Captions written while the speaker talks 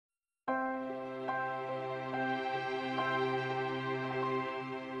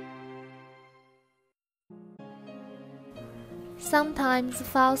Sometimes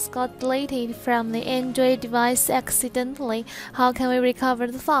files got deleted from the Android device accidentally. How can we recover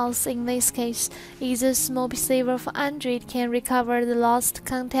the files? In this case, EaseUS MobiSaver for Android can recover the lost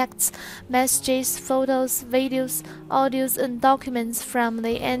contacts, messages, photos, videos, audios, and documents from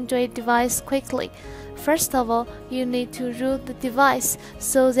the Android device quickly. First of all, you need to root the device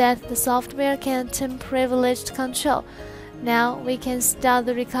so that the software can obtain privileged control. Now we can start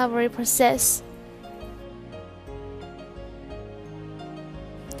the recovery process.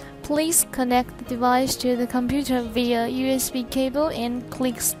 Please connect the device to the computer via USB cable and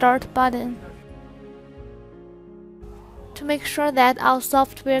click Start button. To make sure that our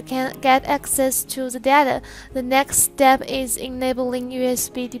software can get access to the data, the next step is enabling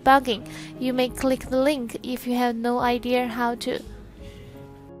USB debugging. You may click the link if you have no idea how to.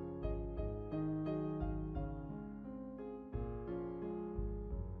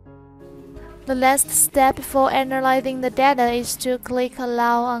 The last step before analyzing the data is to click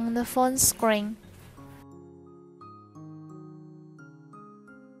Allow on the phone screen.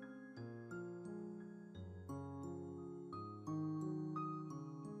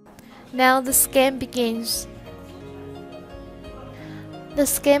 Now the scan begins. The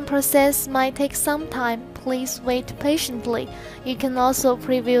scan process might take some time. Please wait patiently. You can also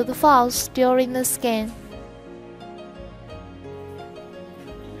preview the files during the scan.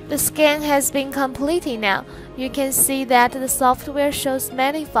 The scan has been completed now. You can see that the software shows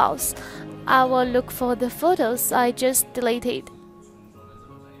many files. I will look for the photos I just deleted.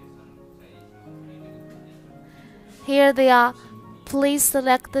 Here they are. Please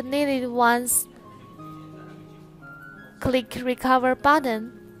select the needed ones. Click Recover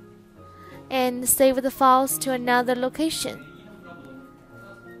button and save the files to another location.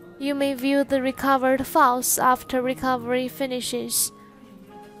 You may view the recovered files after recovery finishes.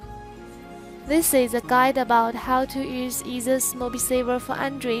 This is a guide about how to use EaseUS MobiSaver for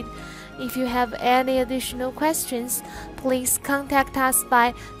Android. If you have any additional questions, please contact us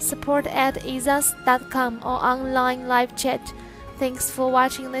by support@easeus.com or online live chat. Thanks for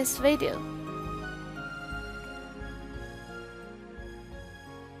watching this video.